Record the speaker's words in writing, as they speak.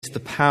the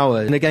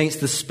power and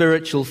against the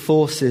spiritual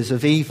forces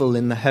of evil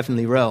in the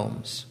heavenly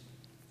realms.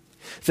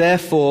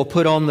 Therefore,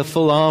 put on the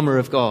full armor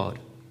of God,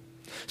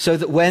 so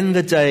that when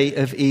the day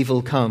of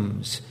evil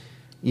comes,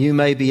 you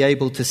may be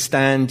able to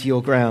stand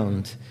your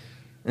ground.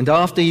 And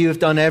after you have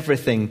done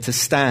everything, to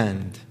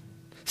stand.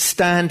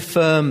 Stand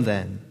firm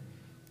then,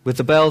 with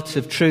the belt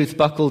of truth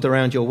buckled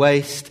around your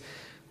waist,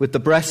 with the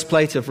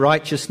breastplate of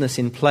righteousness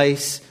in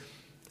place,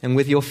 and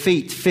with your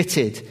feet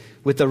fitted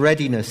with the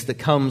readiness that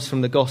comes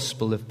from the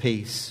gospel of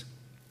peace.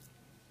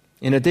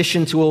 In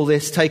addition to all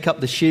this, take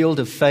up the shield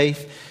of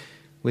faith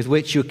with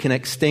which you can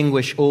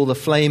extinguish all the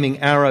flaming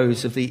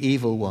arrows of the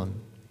evil one.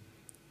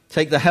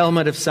 Take the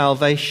helmet of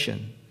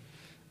salvation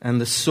and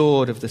the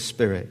sword of the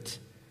Spirit,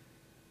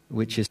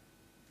 which is...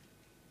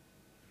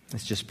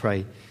 Let's just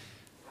pray.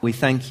 We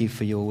thank you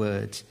for your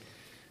word.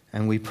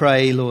 And we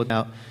pray, Lord,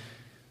 about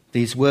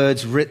these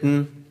words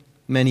written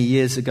many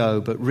years ago,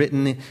 but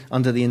written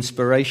under the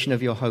inspiration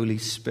of your Holy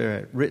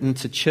Spirit, written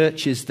to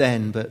churches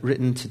then, but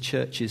written to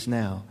churches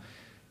now,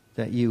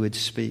 that you would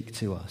speak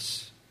to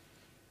us,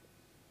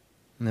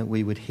 and that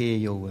we would hear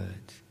your word,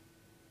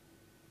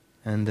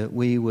 and that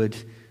we would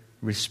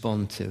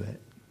respond to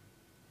it.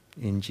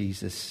 In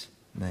Jesus'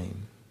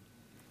 name,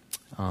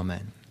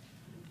 amen.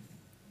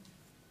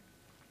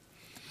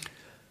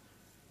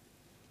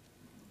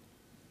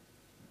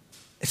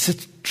 It's a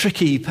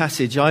tricky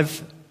passage.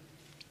 I've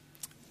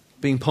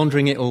been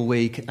pondering it all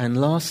week,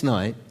 and last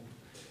night,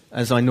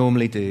 as I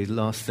normally do,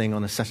 last thing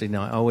on a Saturday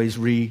night, I always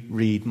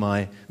reread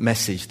my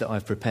message that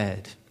I've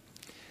prepared.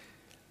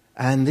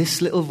 And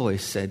this little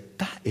voice said,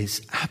 "That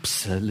is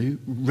absolute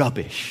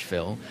rubbish,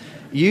 Phil.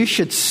 You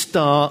should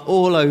start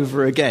all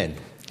over again."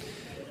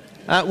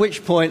 At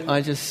which point I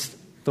just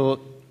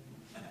thought,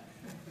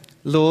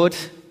 Lord,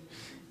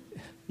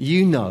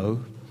 you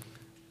know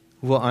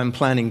what I'm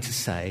planning to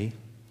say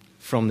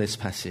from this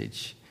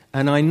passage.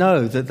 And I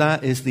know that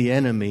that is the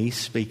enemy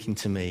speaking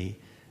to me,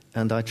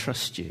 and I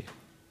trust you.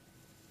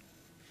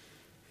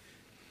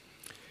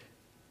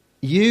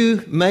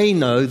 You may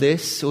know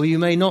this, or you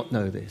may not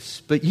know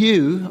this, but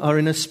you are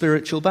in a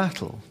spiritual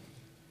battle.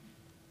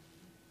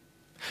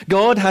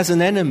 God has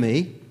an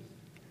enemy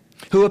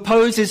who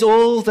opposes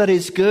all that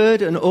is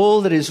good and all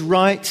that is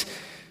right,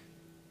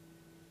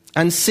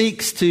 and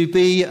seeks to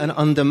be an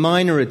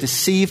underminer, a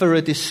deceiver,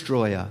 a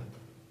destroyer.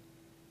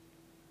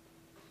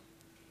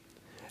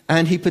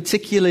 And he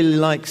particularly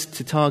likes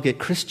to target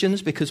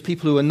Christians, because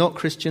people who are not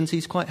Christians,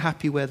 he's quite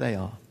happy where they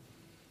are,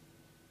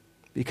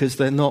 because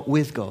they're not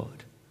with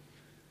God.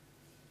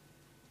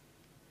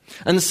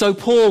 And so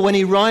Paul, when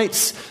he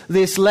writes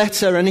this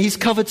letter, and he's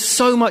covered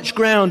so much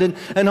ground,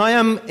 and I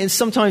am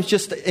sometimes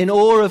just in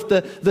awe of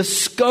the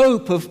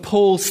scope of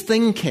Paul's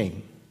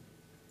thinking.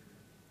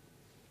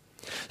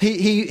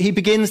 He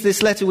begins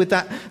this letter with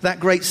that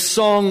great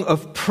song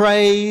of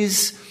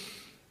praise.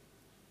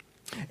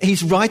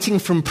 He's writing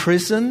from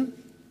prison.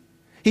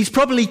 He's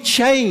probably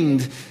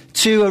chained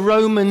to a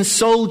Roman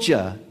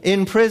soldier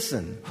in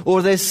prison,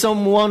 or there's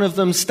some one of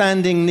them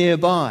standing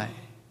nearby.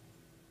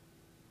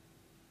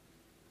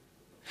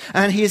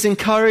 And he has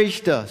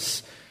encouraged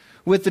us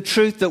with the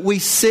truth that we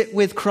sit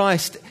with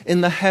Christ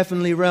in the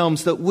heavenly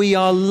realms, that we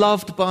are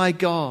loved by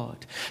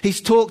God.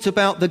 He's talked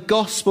about the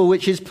gospel,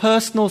 which is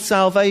personal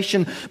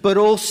salvation, but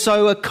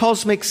also a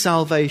cosmic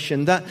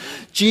salvation, that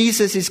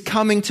Jesus is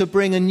coming to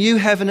bring a new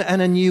heaven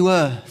and a new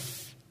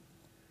earth,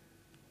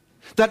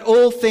 that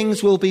all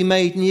things will be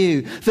made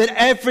new, that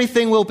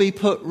everything will be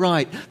put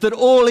right, that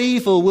all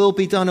evil will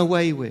be done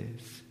away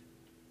with.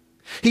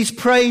 He's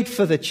prayed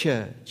for the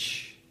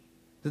church,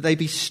 that they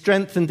be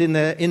strengthened in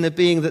their inner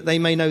being, that they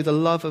may know the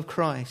love of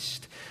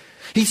Christ.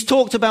 He's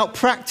talked about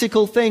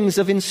practical things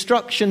of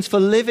instructions for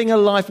living a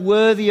life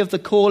worthy of the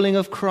calling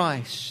of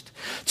Christ,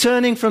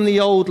 turning from the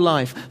old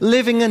life,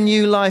 living a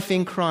new life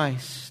in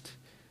Christ.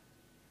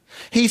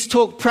 He's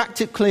talked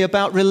practically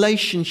about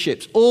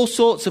relationships, all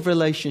sorts of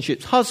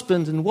relationships,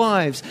 husbands and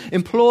wives,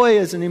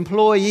 employers and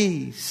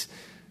employees,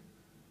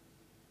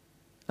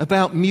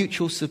 about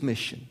mutual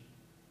submission,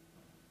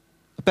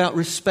 about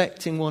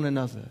respecting one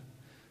another,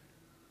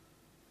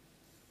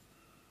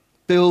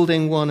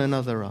 building one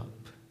another up.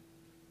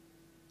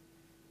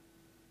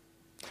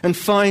 And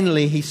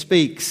finally, he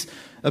speaks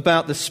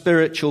about the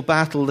spiritual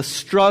battle, the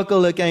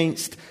struggle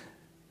against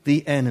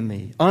the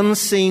enemy,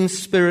 unseen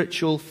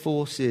spiritual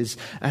forces,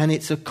 and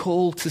it's a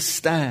call to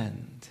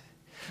stand.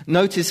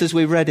 Notice as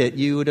we read it,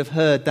 you would have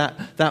heard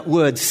that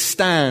word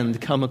stand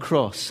come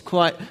across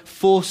quite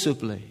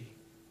forcibly.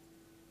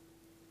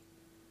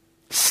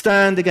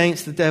 Stand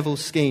against the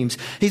devil's schemes.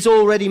 He's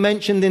already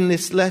mentioned in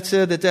this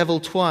letter the devil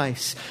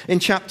twice. In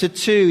chapter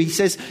 2, he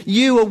says,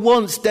 "You were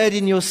once dead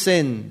in your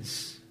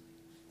sins,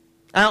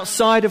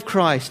 outside of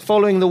Christ,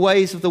 following the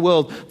ways of the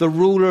world, the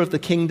ruler of the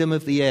kingdom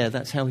of the air."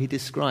 That's how he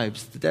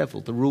describes the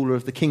devil, the ruler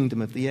of the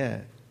kingdom of the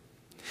air.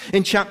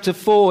 In chapter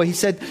 4, he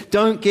said,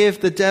 "Don't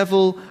give the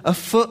devil a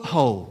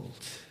foothold.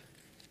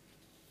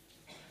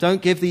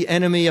 Don't give the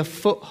enemy a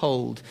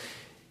foothold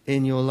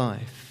in your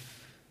life."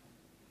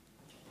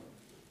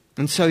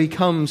 And so he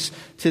comes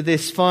to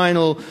this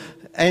final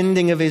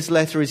ending of his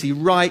letter as he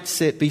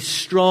writes it, be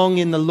strong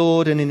in the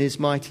Lord and in his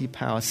mighty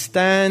power.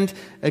 Stand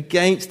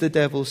against the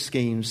devil's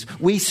schemes.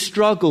 We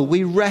struggle,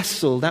 we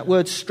wrestle. That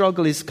word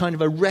struggle is kind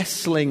of a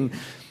wrestling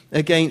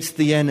against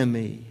the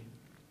enemy.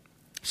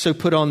 So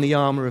put on the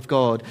armor of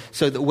God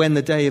so that when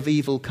the day of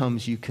evil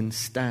comes, you can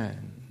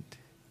stand.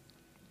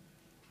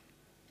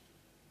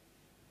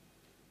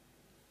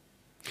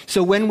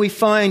 So when we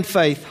find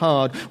faith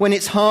hard, when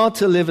it's hard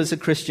to live as a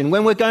Christian,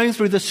 when we're going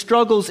through the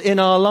struggles in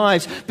our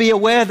lives, be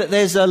aware that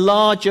there's a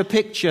larger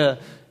picture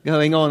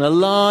going on, a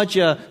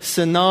larger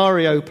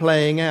scenario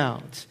playing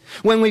out.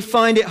 When we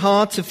find it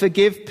hard to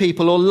forgive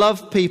people or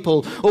love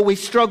people, or we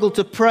struggle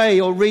to pray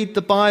or read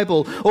the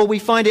Bible, or we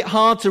find it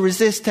hard to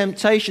resist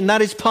temptation,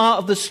 that is part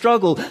of the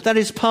struggle. That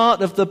is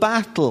part of the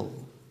battle.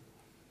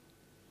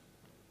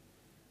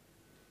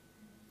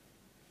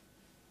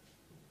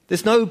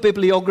 There's no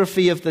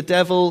bibliography of the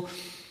devil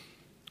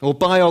or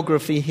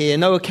biography here,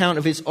 no account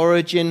of his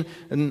origin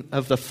and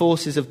of the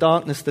forces of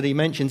darkness that he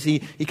mentions. He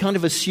kind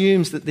of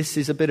assumes that this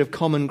is a bit of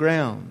common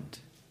ground.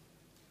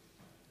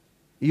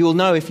 You will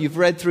know if you've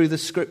read through the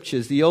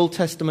scriptures, the Old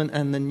Testament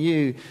and the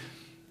New,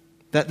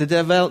 that the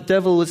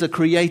devil was a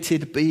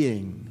created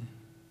being,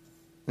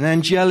 an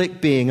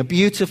angelic being, a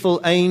beautiful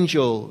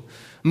angel.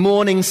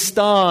 Morning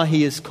star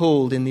he is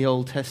called in the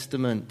Old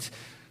Testament.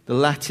 The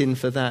Latin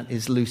for that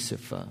is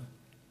Lucifer,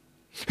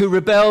 who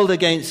rebelled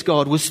against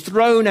God, was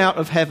thrown out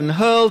of heaven,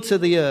 hurled to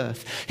the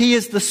earth. He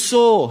is the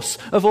source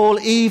of all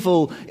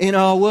evil in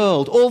our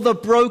world, all the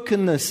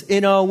brokenness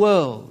in our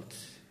world.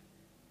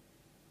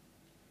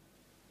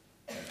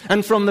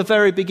 And from the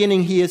very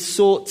beginning, he has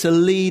sought to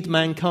lead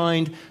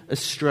mankind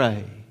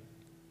astray.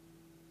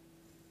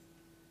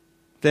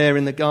 There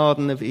in the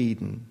Garden of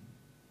Eden,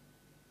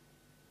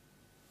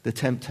 the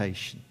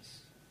temptations.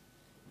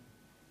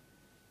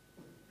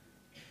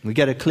 We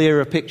get a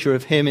clearer picture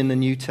of him in the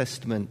New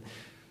Testament.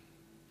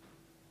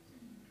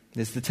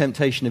 There's the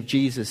temptation of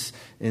Jesus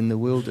in the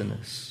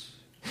wilderness.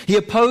 He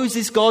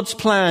opposes God's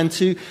plan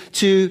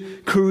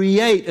to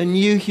create a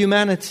new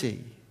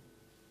humanity.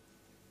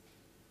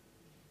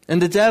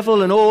 And the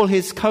devil and all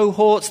his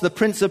cohorts, the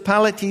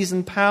principalities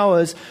and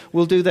powers,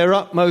 will do their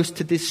utmost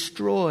to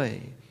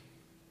destroy,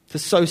 to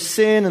sow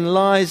sin and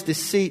lies,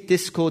 deceit,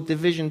 discord,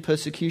 division,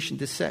 persecution,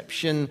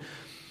 deception.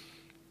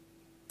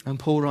 And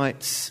Paul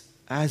writes,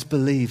 as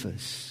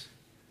believers,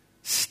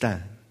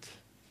 stand.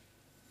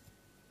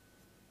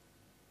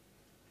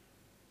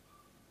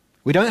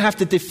 We don't have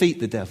to defeat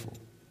the devil.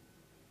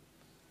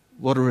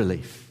 What a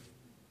relief.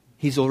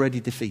 He's already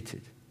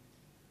defeated.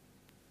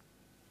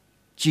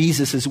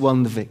 Jesus has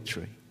won the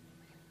victory.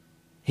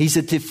 He's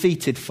a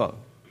defeated foe.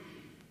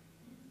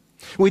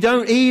 We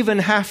don't even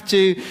have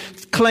to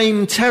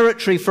claim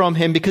territory from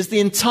him because the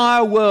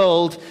entire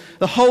world,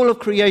 the whole of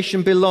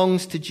creation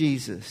belongs to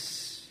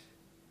Jesus.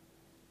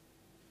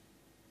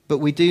 But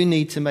we do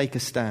need to make a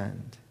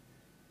stand.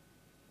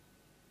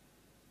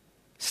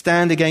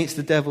 Stand against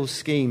the devil's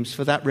schemes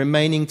for that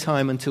remaining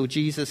time until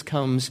Jesus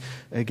comes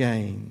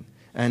again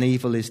and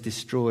evil is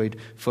destroyed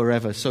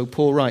forever. So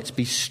Paul writes,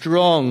 be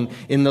strong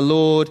in the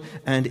Lord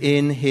and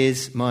in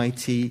his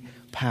mighty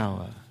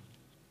power.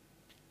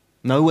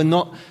 No, we're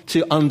not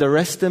to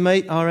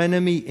underestimate our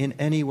enemy in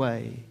any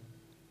way.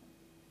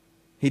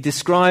 He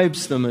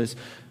describes them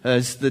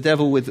as the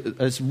devil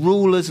as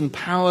rulers and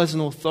powers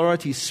and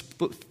authorities,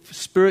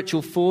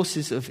 spiritual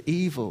forces of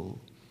evil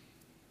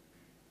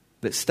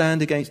that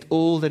stand against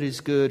all that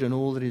is good and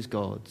all that is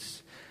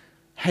God's.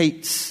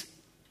 Hates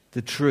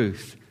the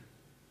truth,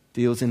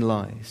 deals in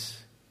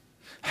lies.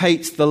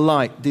 Hates the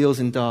light, deals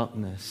in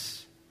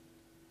darkness.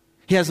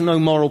 He has no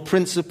moral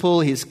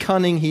principle. He is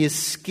cunning. He is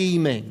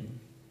scheming.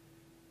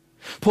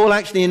 Paul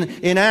actually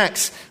in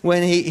Acts,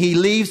 when he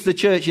leaves the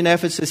church in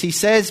Ephesus, he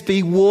says,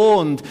 be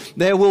warned,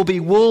 there will be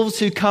wolves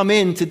who come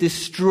in to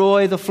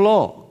destroy the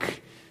flock.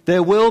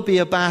 There will be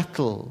a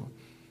battle.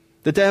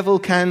 The devil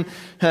can,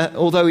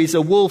 although he's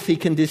a wolf, he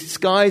can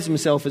disguise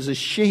himself as a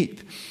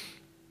sheep.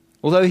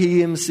 Although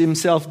he is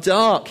himself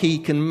dark, he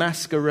can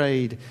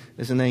masquerade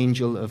as an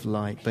angel of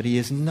light. But he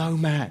is no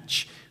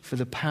match for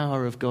the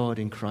power of God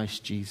in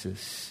Christ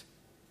Jesus.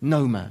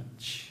 No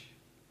match.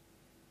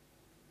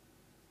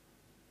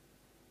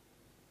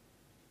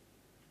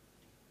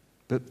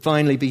 But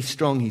finally, be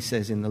strong, he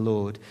says, in the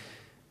Lord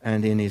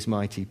and in his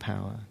mighty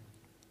power.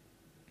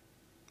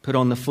 Put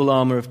on the full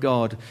armor of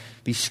God.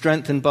 Be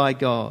strengthened by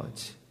God.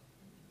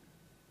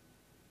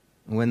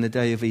 And when the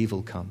day of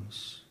evil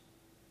comes.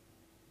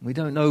 We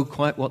don't know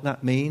quite what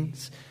that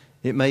means.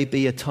 It may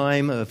be a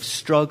time of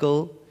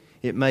struggle.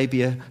 It may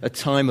be a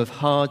time of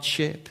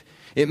hardship.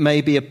 It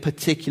may be a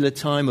particular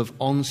time of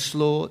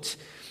onslaught.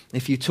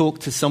 If you talk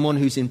to someone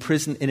who's in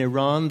prison in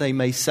Iran, they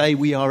may say,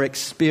 we are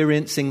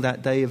experiencing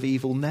that day of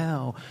evil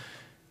now.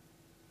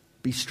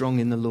 Be strong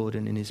in the Lord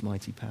and in his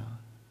mighty power.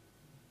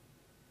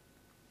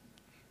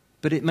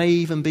 But it may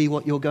even be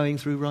what you're going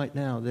through right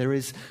now. There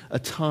is a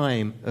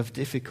time of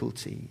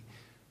difficulty.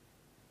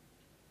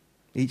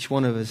 Each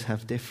one of us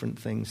have different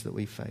things that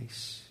we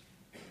face.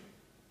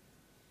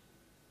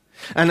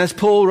 And as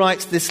Paul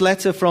writes this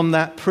letter from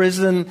that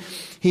prison,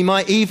 he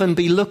might even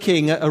be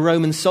looking at a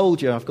Roman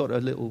soldier. I've got a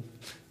little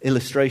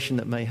illustration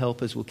that may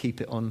help us. We'll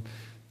keep it on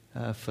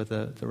for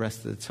the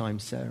rest of the time,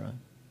 Sarah.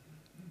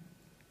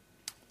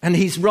 And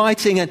he's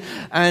writing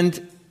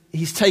and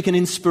he's taken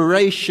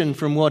inspiration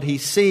from what he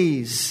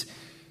sees.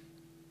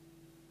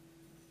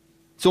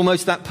 It's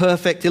almost that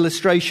perfect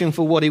illustration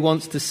for what he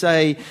wants to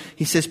say.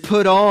 He says,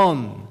 put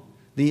on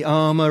the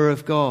armor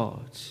of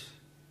God.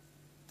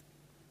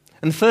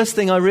 And the first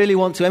thing I really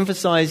want to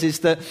emphasize is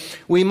that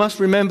we must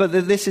remember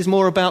that this is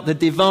more about the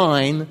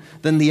divine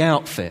than the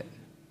outfit.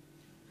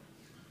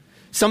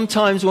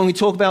 Sometimes when we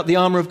talk about the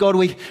armor of God,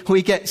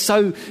 we get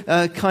so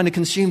kind of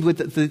consumed with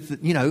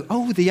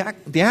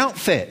the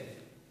outfit.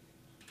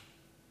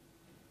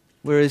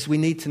 Whereas we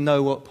need to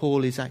know what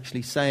Paul is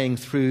actually saying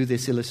through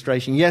this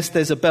illustration. Yes,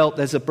 there's a belt,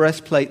 there's a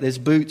breastplate, there's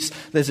boots,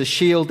 there's a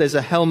shield, there's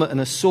a helmet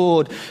and a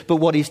sword. But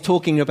what he's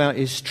talking about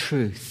is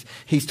truth.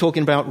 He's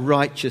talking about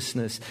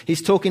righteousness.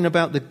 He's talking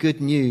about the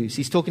good news.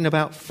 He's talking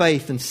about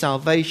faith and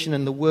salvation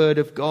and the word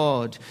of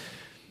God.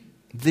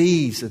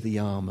 These are the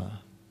armor.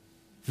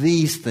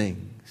 These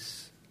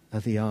things are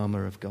the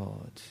armor of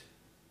God.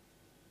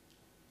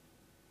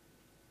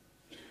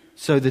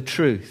 So the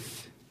truth,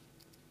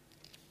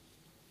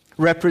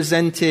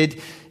 represented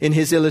in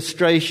his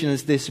illustration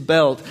as this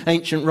belt.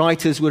 Ancient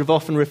writers would have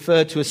often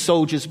referred to a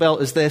soldier's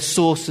belt as their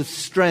source of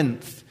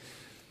strength.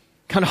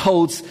 Kind of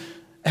holds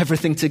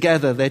everything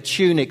together, their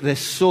tunic, their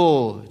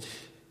sword.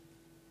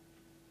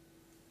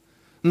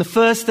 And the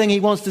first thing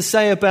he wants to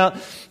say about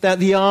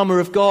the armor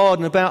of God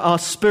and about our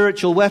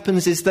spiritual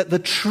weapons is that the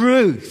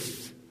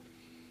truth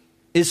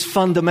is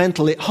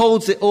fundamental. It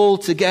holds it all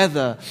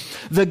together.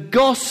 The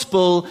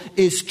gospel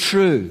is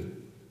true.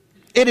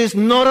 It is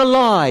not a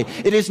lie.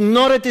 It is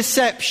not a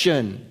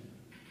deception.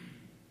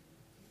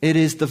 It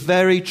is the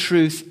very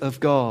truth of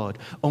God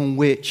on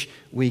which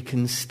we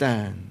can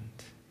stand.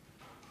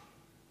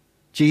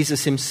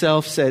 Jesus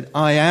himself said,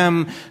 I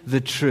am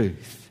the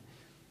truth,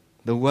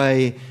 the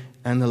way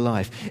and the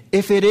life.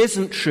 If it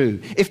isn't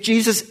true, if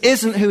Jesus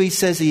isn't who he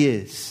says he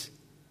is,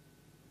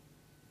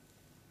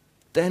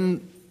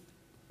 then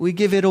we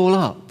give it all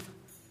up.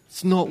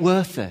 It's not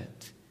worth it.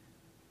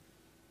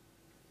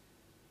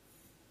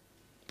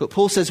 But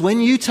Paul says,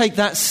 when you take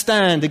that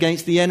stand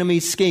against the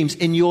enemy's schemes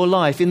in your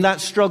life, in that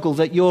struggle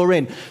that you're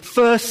in,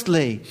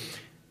 firstly,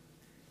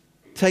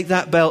 take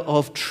that belt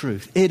of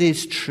truth. It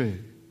is true.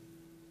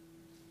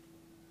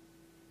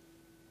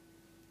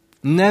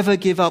 Never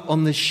give up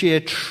on the sheer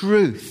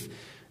truth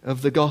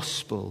of the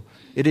gospel.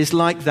 It is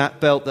like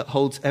that belt that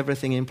holds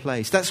everything in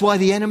place. That's why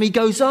the enemy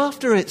goes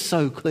after it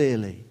so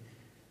clearly.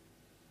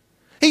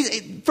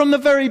 From the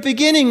very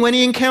beginning, when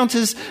he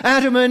encounters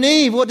Adam and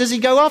Eve, what does he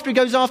go after? He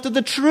goes after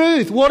the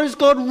truth. What has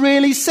God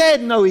really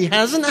said? No, he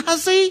hasn't,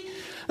 has he?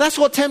 That's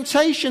what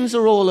temptations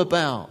are all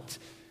about.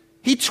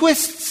 He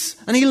twists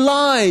and he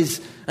lies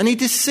and he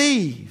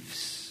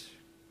deceives.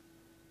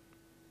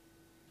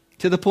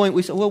 To the point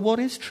we say, well, what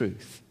is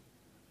truth?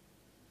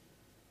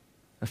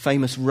 A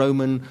famous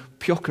Roman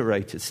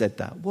procurator said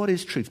that. What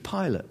is truth?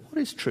 Pilate,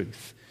 what is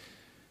truth?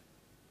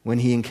 When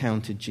he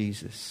encountered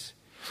Jesus.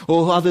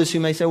 Or others who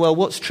may say, well,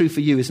 what's true for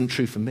you isn't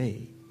true for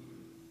me.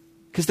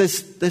 Because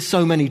there's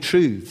so many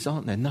truths,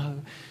 aren't there?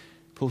 No.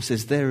 Paul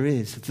says there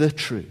is the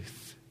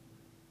truth.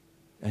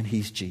 And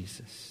he's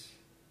Jesus.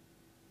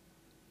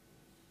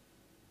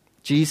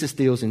 Jesus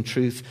deals in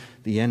truth.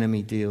 The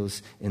enemy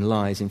deals in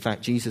lies. In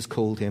fact, Jesus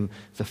called him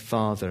the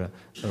father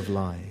of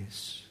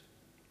lies.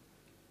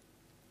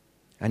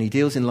 And he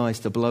deals in lies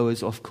to blow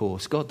us off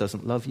course. God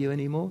doesn't love you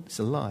anymore. It's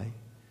a lie.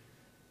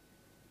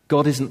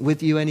 God isn't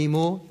with you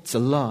anymore. It's a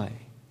lie.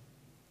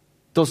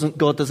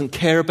 God doesn't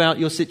care about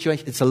your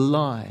situation. It's a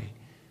lie.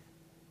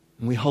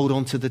 And we hold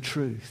on to the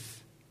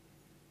truth.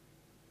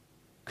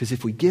 Because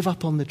if we give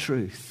up on the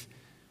truth,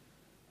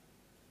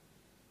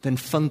 then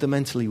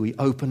fundamentally we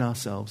open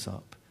ourselves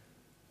up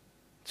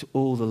to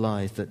all the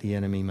lies that the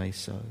enemy may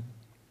sow.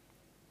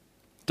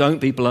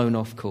 Don't be blown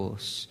off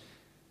course.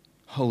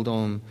 Hold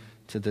on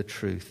to the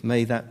truth.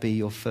 May that be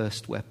your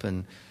first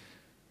weapon,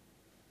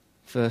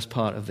 first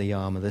part of the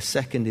armor. The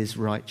second is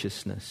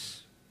righteousness.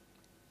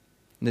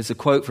 There's a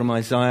quote from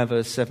Isaiah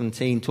verse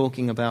 17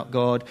 talking about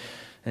God,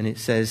 and it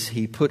says,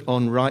 he put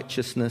on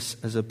righteousness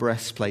as a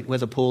breastplate.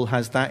 Whether Paul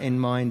has that in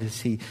mind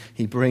as he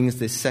brings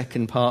this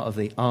second part of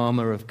the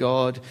armor of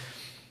God.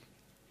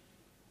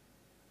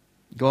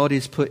 God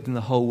is putting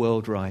the whole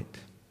world right.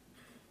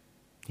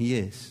 He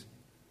is.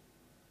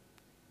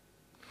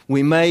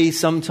 We may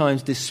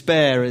sometimes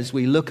despair as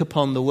we look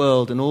upon the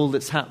world and all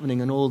that's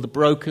happening and all the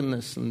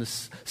brokenness and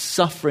the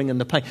suffering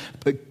and the pain.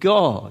 But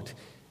God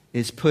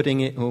is putting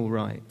it all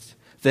right.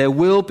 There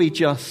will be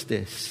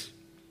justice.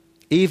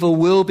 Evil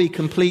will be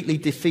completely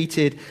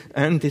defeated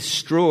and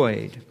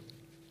destroyed.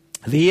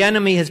 The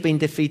enemy has been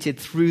defeated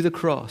through the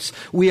cross.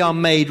 We are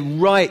made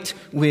right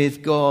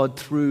with God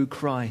through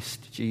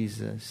Christ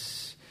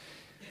Jesus.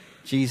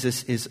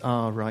 Jesus is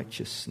our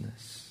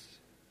righteousness.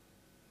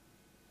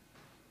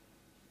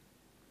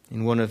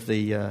 In one of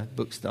the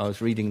books that I was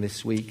reading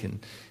this week,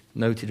 and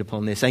noted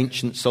upon this.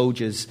 Ancient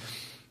soldiers,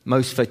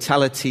 most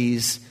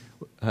fatalities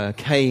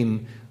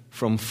came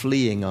from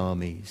fleeing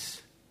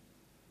armies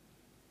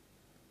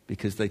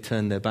because they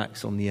turned their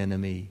backs on the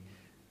enemy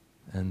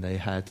and they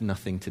had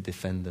nothing to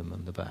defend them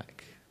on the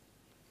back.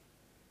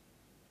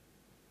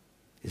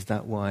 Is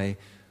that why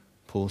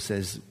Paul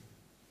says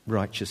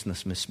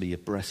righteousness must be a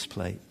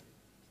breastplate?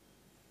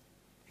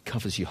 It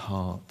covers your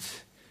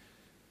heart.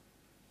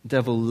 The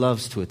devil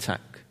loves to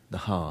attack the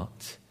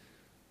heart,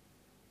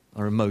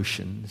 our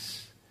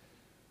emotions.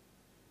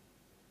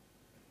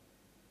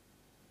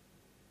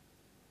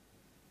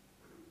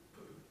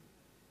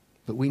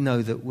 But we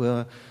know that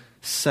we're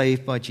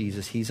saved by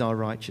Jesus. He's our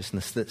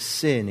righteousness. That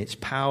sin, its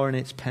power and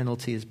its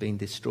penalty has been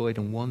destroyed,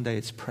 and one day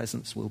its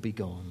presence will be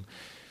gone.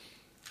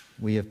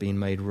 We have been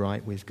made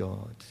right with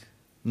God.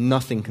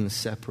 Nothing can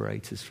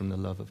separate us from the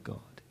love of God.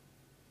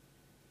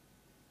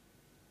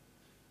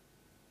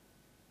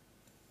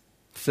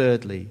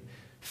 Thirdly,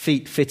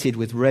 feet fitted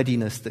with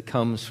readiness that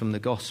comes from the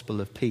gospel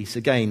of peace.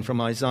 Again,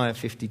 from Isaiah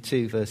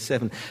 52, verse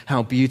 7,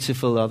 how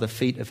beautiful are the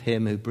feet of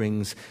him who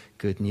brings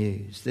good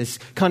news. There's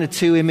kind of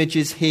two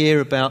images here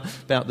about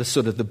the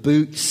sort of the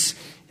boots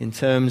in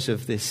terms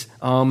of this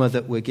armor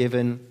that we're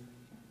given.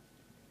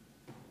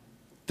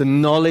 The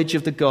knowledge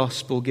of the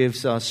gospel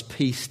gives us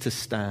peace to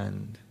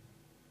stand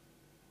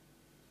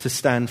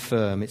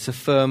firm. It's a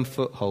firm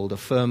foothold, a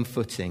firm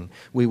footing.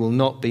 We will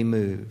not be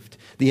moved.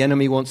 The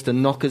enemy wants to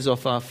knock us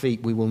off our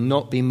feet. We will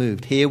not be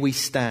moved. Here we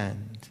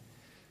stand.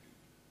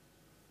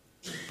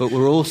 But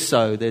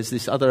there's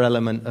this other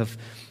element of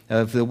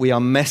that we are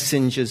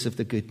messengers of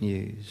the good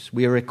news.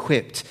 We are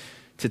equipped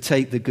to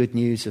take the good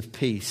news of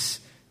peace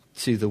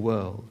to the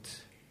world.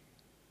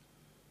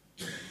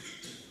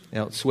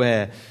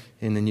 Elsewhere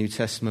in the New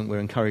Testament, we're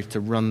encouraged to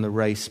run the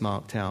race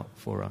marked out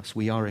for us.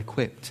 We are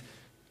equipped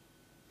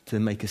to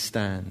make a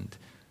stand,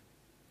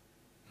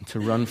 to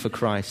run for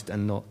Christ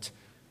and not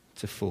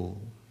to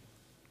fall.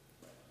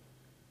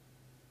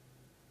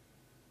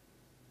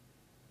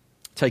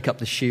 Take up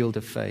the shield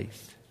of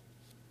faith.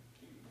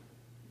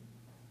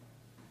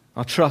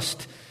 Our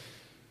trust,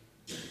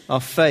 our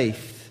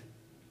faith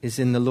is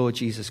in the Lord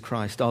Jesus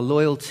Christ. Our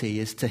loyalty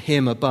is to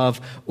him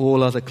above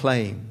all other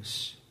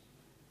claims.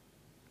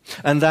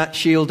 And that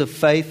shield of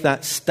faith,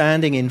 that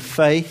standing in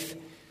faith,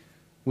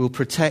 will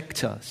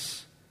protect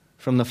us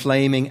from the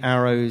flaming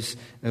arrows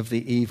of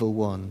the evil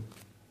one.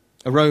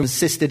 A robe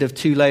consisted of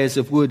 2 layers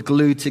of wood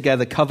glued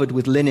together, covered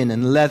with linen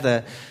and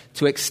leather,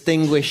 to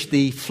extinguish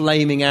the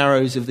flaming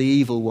arrows of the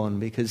evil one,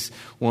 because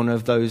one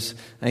of those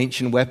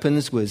ancient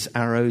weapons was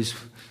arrows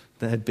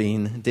that had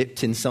been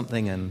dipped in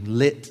something and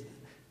lit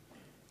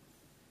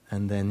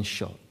and then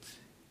shot.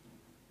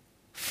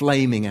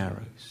 Flaming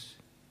arrows.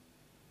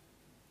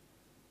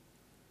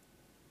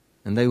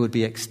 And they would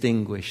be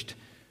extinguished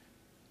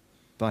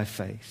by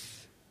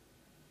faith.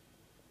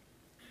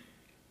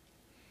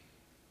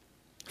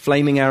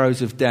 Flaming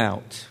arrows of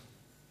doubt,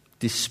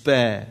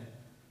 despair,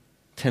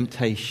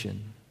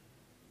 temptation.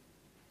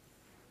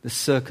 The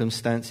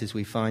circumstances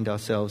we find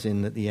ourselves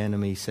in that the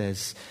enemy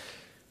says,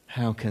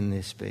 how can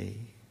this be?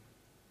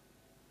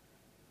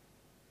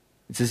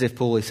 It's as if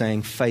Paul is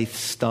saying faith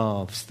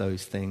starves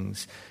those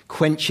things,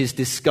 quenches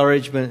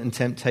discouragement and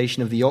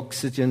temptation of the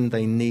oxygen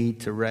they need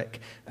to wreck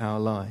our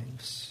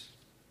lives.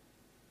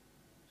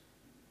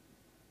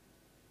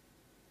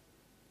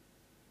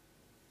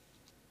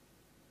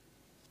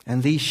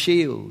 And these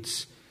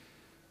shields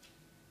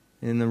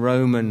in the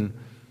Roman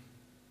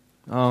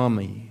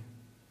army,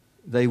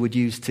 they would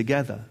use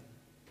together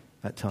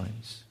at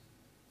times.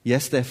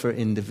 Yes, they're for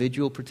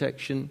individual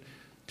protection,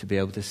 to be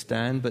able to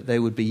stand, but they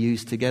would be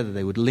used together.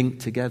 They would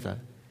link together.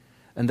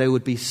 And they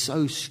would be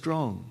so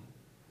strong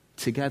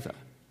together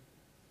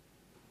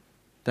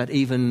that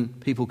even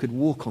people could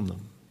walk on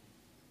them.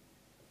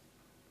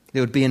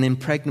 There would be an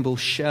impregnable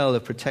shell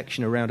of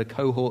protection around a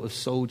cohort of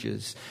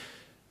soldiers.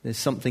 There's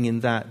something in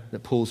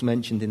that Paul's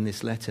mentioned in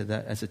this letter,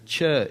 that as a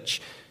church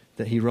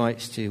that he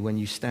writes to, when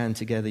you stand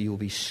together, you'll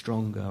be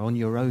stronger. On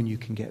your own, you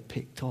can get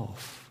picked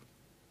off.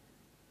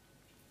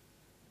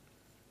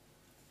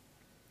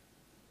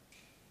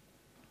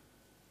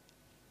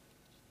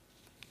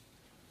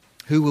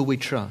 Who will we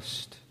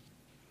trust?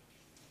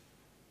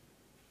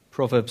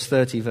 Proverbs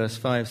 30 verse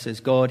 5 says,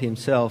 God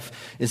himself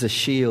is a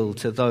shield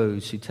to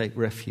those who take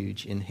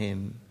refuge in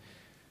him.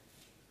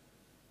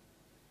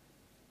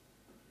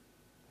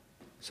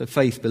 So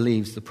faith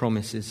believes the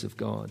promises of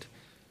God.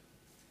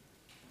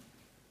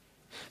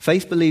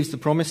 Faith believes the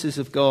promises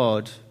of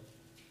God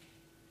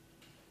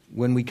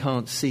when we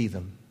can't see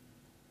them.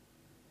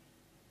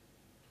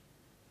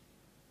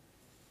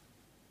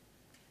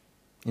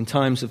 In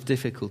times of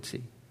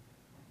difficulty.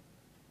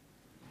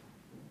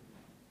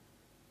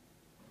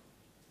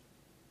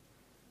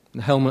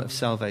 The helmet of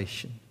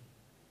salvation.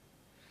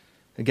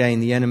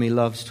 Again, the enemy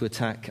loves to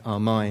attack our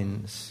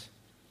minds,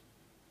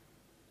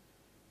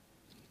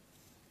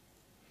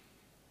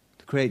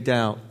 to create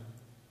doubt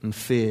and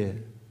fear.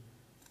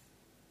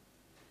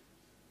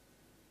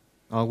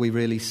 Are we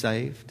really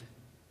saved?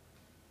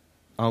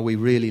 are we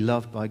really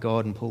loved by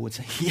God? And Paul would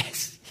say,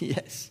 yes,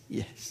 yes,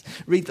 yes.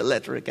 Read the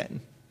letter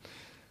again.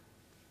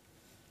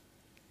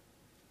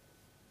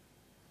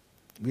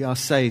 We are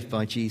saved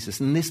by Jesus.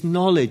 And this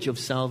knowledge of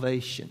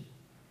salvation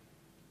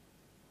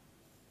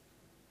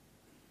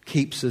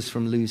keeps us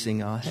from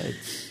losing our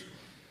heads.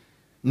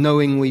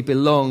 Knowing we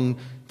belong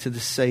to the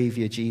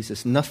Savior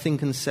Jesus. Nothing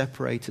can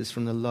separate us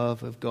from the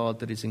love of God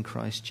that is in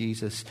Christ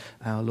Jesus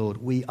our Lord.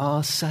 We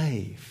are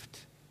saved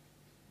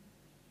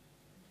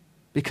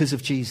because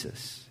of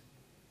Jesus.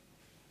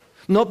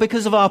 Not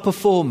because of our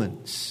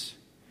performance.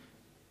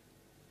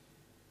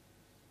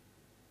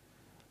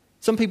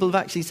 Some people have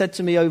actually said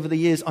to me over the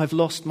years, I've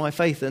lost my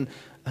faith. And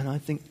I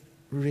think,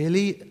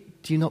 really?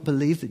 Do you not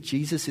believe that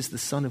Jesus is the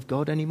Son of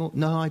God anymore?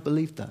 No, I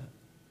believe that.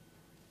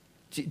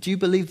 Do you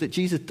believe that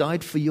Jesus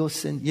died for your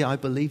sin? Yeah, I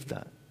believe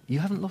that. You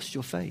haven't lost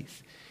your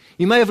faith.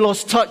 You may have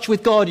lost touch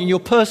with God in your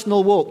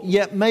personal walk.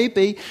 Yet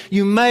maybe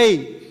you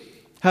may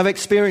have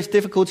experienced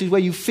difficulties where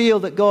you feel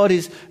that God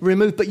is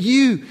removed. But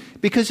you,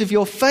 because of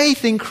your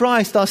faith in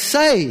Christ, are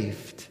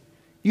saved.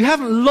 You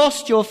haven't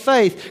lost your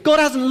faith. God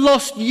hasn't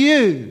lost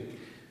you.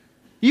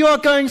 You are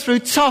going through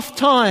tough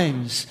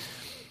times.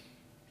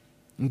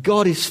 And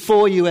God is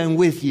for you and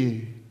with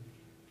you.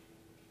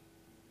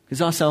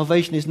 Because our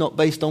salvation is not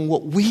based on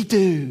what we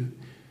do,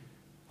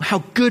 how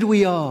good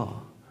we are,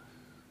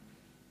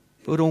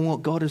 but on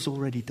what God has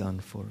already done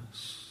for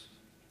us.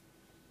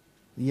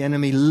 The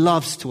enemy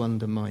loves to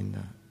undermine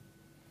that.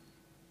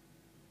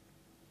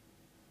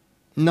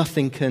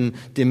 Nothing can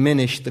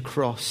diminish the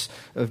cross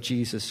of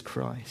Jesus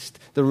Christ,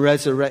 the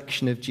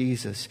resurrection of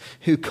Jesus,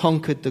 who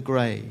conquered the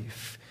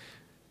grave.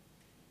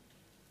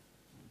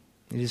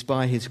 It is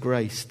by his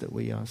grace that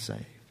we are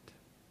saved.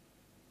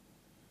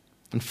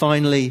 And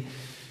finally,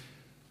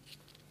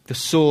 the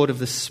sword of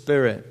the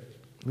Spirit,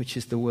 which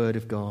is the Word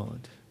of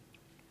God.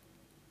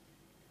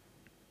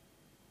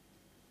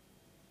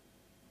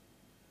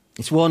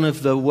 It's one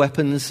of the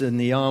weapons in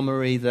the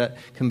armory that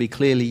can be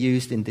clearly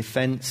used in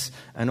defense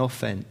and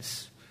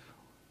offense.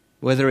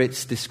 Whether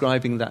it's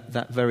describing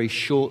that very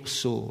short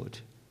sword,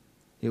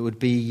 it would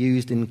be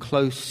used in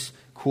close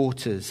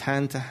quarters,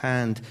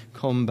 hand-to-hand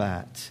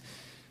combat.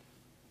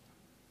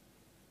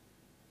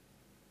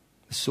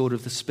 The sword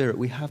of the Spirit.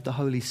 We have the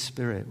Holy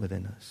Spirit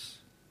within us.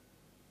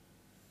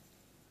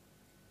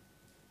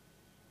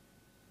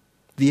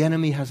 The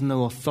enemy has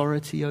no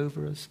authority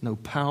over us, no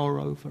power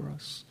over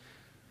us.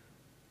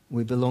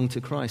 We belong to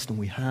Christ and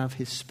we have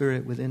his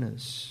Spirit within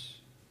us.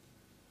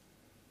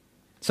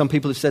 Some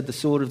people have said the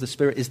sword of the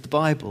Spirit is the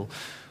Bible.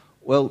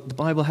 Well, the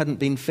Bible hadn't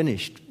been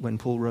finished when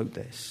Paul wrote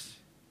this.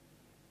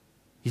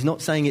 He's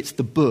not saying it's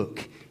the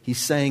book. He's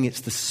saying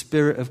it's the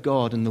Spirit of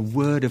God and the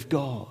Word of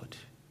God.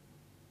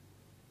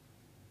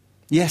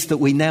 Yes, that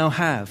we now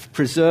have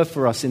preserved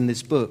for us in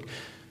this book.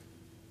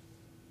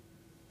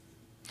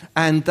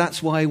 And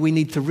that's why we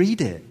need to read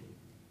it.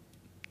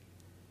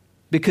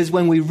 Because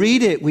when we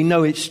read it, we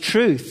know its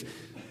truth.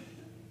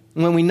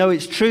 And when we know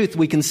its truth,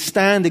 we can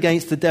stand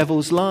against the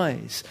devil's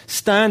lies,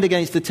 stand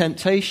against the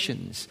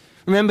temptations.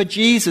 Remember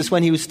Jesus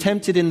when he was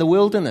tempted in the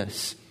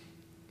wilderness.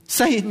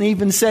 Satan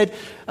even said,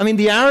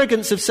 the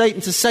arrogance of Satan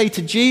to say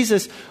to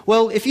Jesus,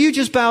 well, if you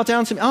just bow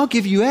down to me, I'll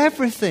give you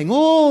everything,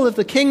 all of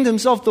the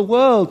kingdoms of the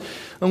world.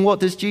 And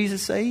what does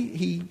Jesus say?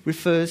 He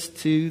refers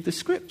to the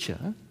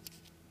scripture.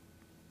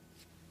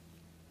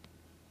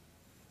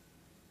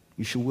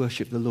 You shall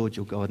worship the Lord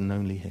your God and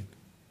only him.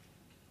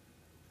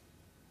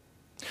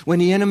 When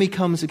the enemy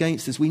comes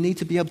against us, we need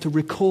to be able to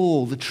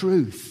recall the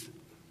truth.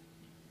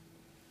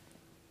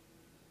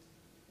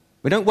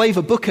 We don't wave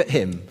a book at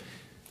him.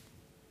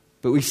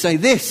 But we say,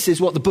 this is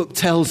what the book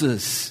tells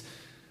us.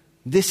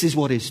 This is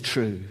what is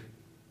true.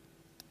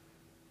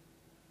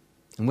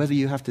 And whether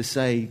you have to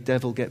say,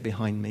 devil, get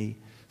behind me,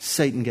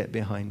 Satan, get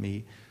behind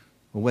me,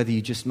 or whether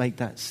you just make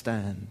that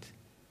stand,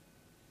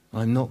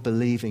 I'm not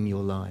believing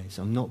your lies.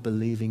 I'm not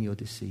believing your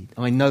deceit.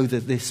 I know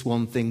that this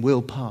one thing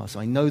will pass.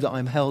 I know that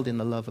I'm held in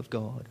the love of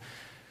God.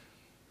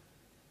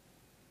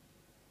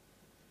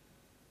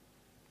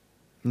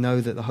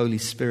 Know that the Holy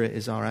Spirit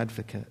is our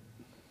advocate.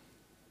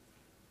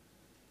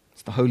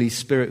 It's the Holy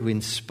Spirit who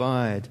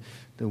inspired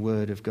the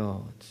Word of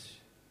God.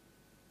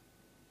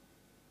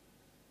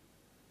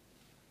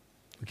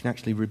 We can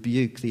actually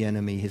rebuke the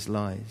enemy, his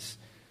lies,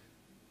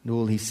 and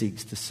all he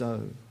seeks to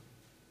sow.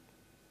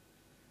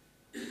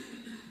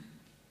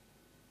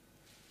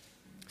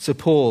 So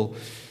Paul,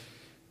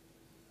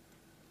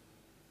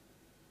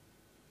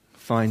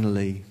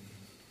 finally,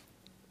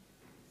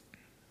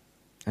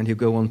 and he'll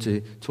go on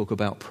to talk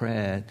about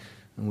prayer,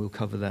 and we'll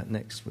cover that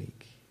next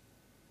week.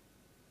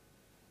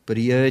 But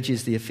he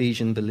urges the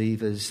Ephesian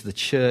believers, the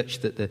church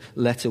that the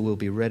letter will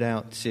be read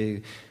out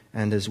to,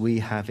 and as we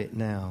have it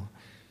now,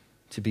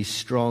 to be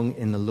strong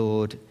in the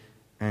Lord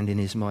and in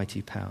his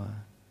mighty power.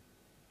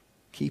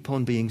 Keep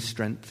on being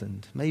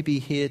strengthened. Maybe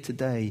here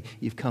today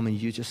you've come and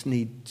you just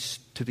need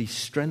to be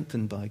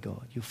strengthened by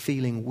God. You're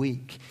feeling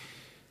weak.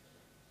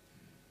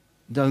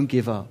 Don't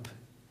give up.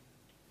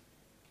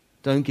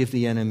 Don't give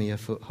the enemy a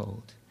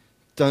foothold.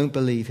 Don't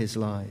believe his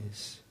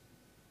lies.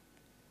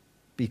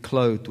 be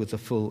clothed with the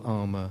full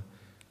armor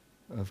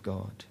of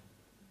God.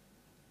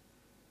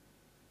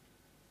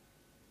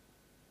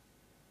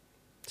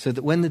 So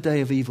that when the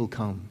day of evil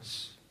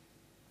comes,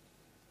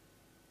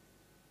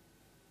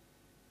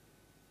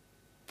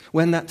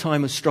 when that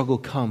time of struggle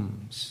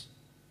comes,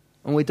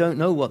 and we don't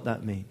know what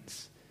that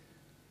means,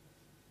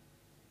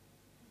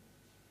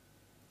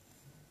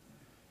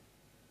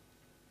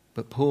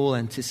 but Paul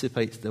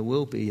anticipates there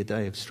will be a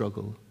day of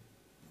struggle.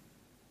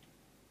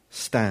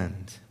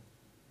 Stand.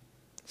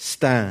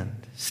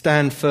 Stand.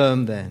 Stand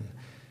firm then.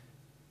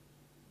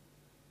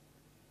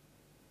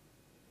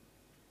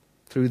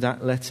 Through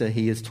that letter,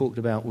 he has talked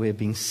about we're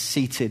being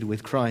seated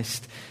with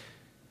Christ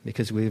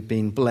because we've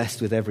been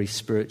blessed with every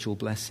spiritual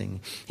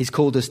blessing. He's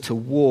called us to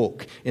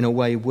walk in a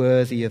way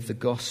worthy of the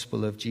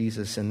gospel of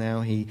Jesus, and now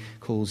he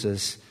calls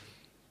us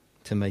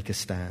to make a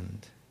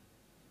stand.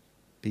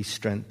 Be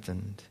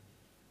strengthened.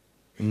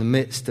 In the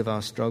midst of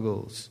our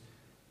struggles,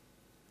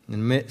 in the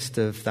midst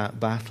of that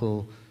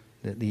battle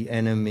that the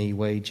enemy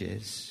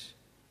wages,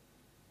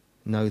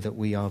 know that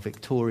we are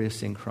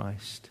victorious in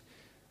Christ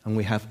and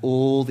we have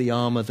all the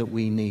armor that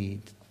we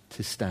need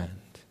to stand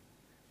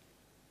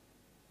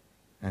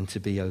and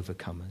to be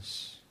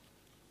overcomers.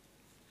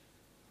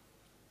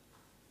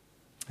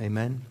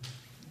 Amen.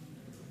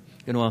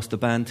 I'm going to ask the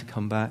band to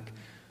come back.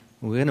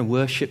 We're going to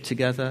worship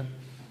together.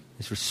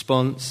 There's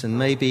response, and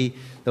maybe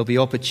there'll be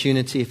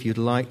opportunity if you'd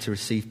like to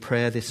receive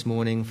prayer this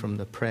morning from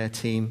the prayer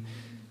team.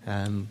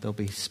 There'll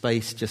be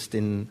space just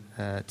in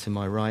to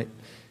my right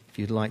if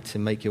you'd like to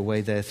make your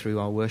way there through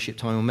our worship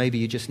time, or maybe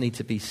you just need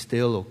to be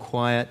still or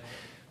quiet,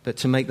 but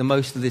to make the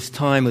most of this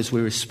time as we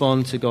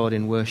respond to God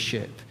in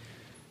worship.